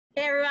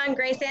Hey everyone,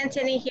 Graceann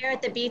Tinney here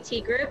at the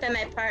BT Group and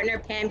my partner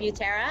Pam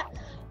Butera.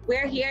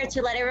 We're here to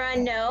let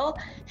everyone know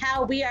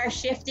how we are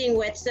shifting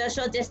with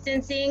social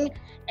distancing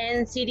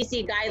and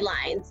CDC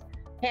guidelines.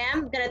 Pam,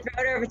 I'm gonna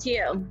throw it over to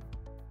you.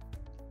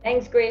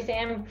 Thanks,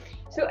 Graceann.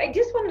 So I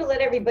just wanted to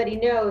let everybody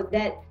know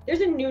that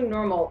there's a new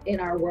normal in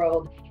our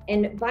world,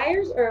 and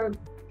buyers are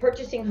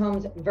purchasing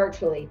homes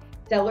virtually.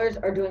 Sellers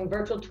are doing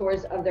virtual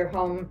tours of their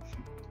home,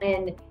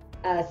 and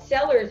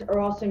sellers are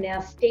also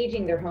now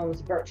staging their homes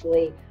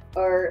virtually.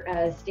 Our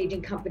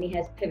staging company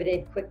has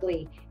pivoted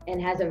quickly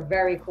and has a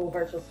very cool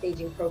virtual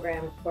staging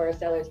program for our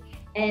sellers.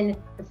 And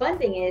the fun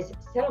thing is,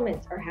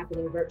 settlements are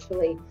happening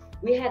virtually.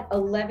 We had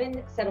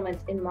 11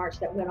 settlements in March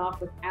that went off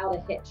without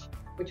a hitch,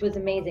 which was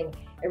amazing.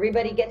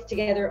 Everybody gets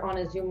together on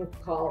a Zoom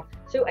call.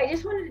 So I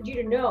just wanted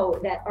you to know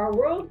that our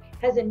world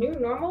has a new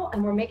normal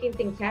and we're making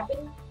things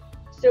happen.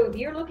 So if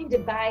you're looking to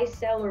buy,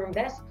 sell, or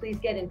invest, please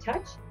get in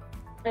touch.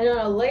 And on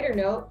a lighter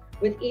note,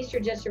 with Easter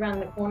just around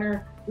the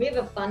corner, we have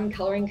a fun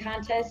coloring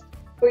contest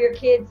for your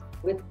kids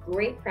with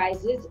great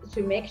prizes.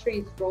 So make sure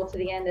you scroll to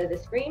the end of the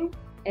screen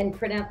and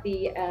print out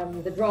the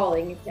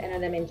drawing to enter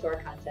them into our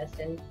contest.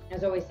 And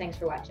as always, thanks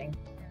for watching.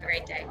 Have a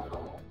great day.